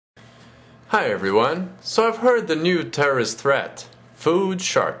Hi everyone, so I've heard the new terrorist threat, food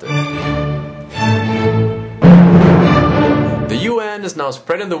shortage. The UN is now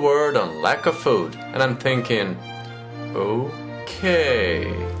spreading the word on lack of food, and I'm thinking, okay.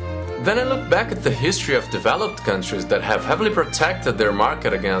 Then I look back at the history of developed countries that have heavily protected their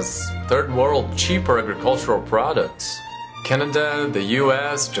market against third world cheaper agricultural products. Canada, the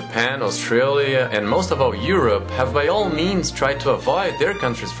US, Japan, Australia, and most of all Europe have by all means tried to avoid their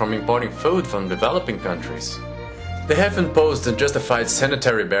countries from importing food from developing countries. They have imposed unjustified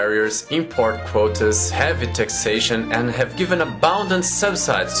sanitary barriers, import quotas, heavy taxation, and have given abundant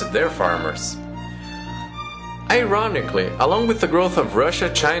subsides to their farmers. Ironically, along with the growth of Russia,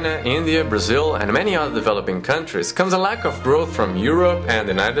 China, India, Brazil, and many other developing countries comes a lack of growth from Europe and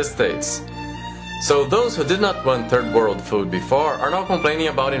the United States. So those who did not want third world food before are now complaining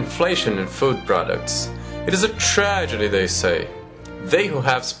about inflation in food products. It is a tragedy, they say. They who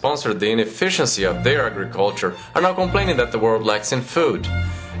have sponsored the inefficiency of their agriculture are now complaining that the world lacks in food.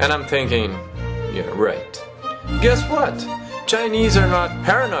 And I'm thinking, yeah, right. Guess what? Chinese are not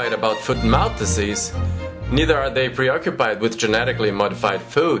paranoid about foot and mouth disease. Neither are they preoccupied with genetically modified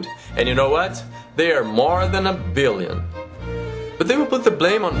food. And you know what? They are more than 1 billion. But they will put the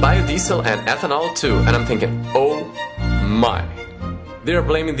blame on biodiesel and ethanol too, and I'm thinking, oh my. They are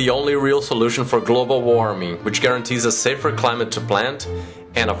blaming the only real solution for global warming, which guarantees a safer climate to plant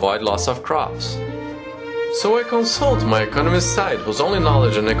and avoid loss of crops. So I consult my economist side, whose only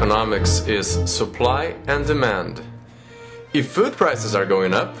knowledge in economics is supply and demand. If food prices are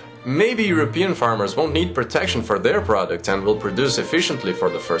going up, maybe European farmers won't need protection for their products and will produce efficiently for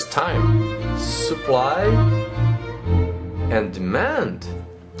the first time. Supply and demand.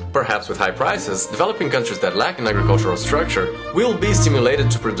 Perhaps with high prices, developing countries that lack an agricultural structure will be stimulated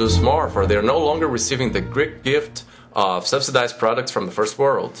to produce more, for they are no longer receiving the great gift of subsidized products from the first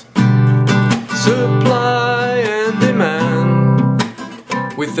world. Supply and demand.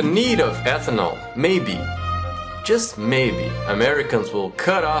 With the need of ethanol, maybe, just maybe, Americans will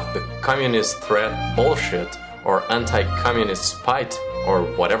cut off the communist threat bullshit or anti-communist spite, or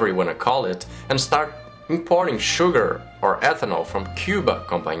whatever you want to call it, and start importing sugar or ethanol from Cuba,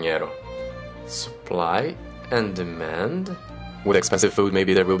 compañero. Supply and demand? With expensive food,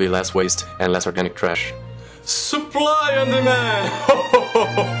 maybe there will be less waste and less organic trash. Supply and demand! Ho, ho, ho,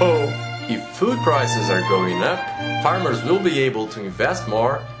 ho, ho. If food prices are going up, farmers will be able to invest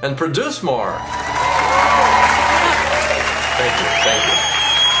more and produce more. Thank you, thank you,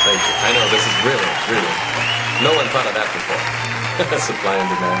 thank you. I know this is brilliant, brilliant. No one thought of that before. Supply and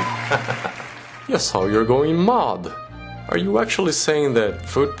demand. Yes, how you're going mad. Are you actually saying that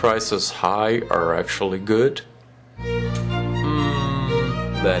food prices high are actually good?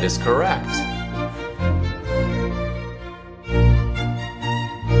 That is correct.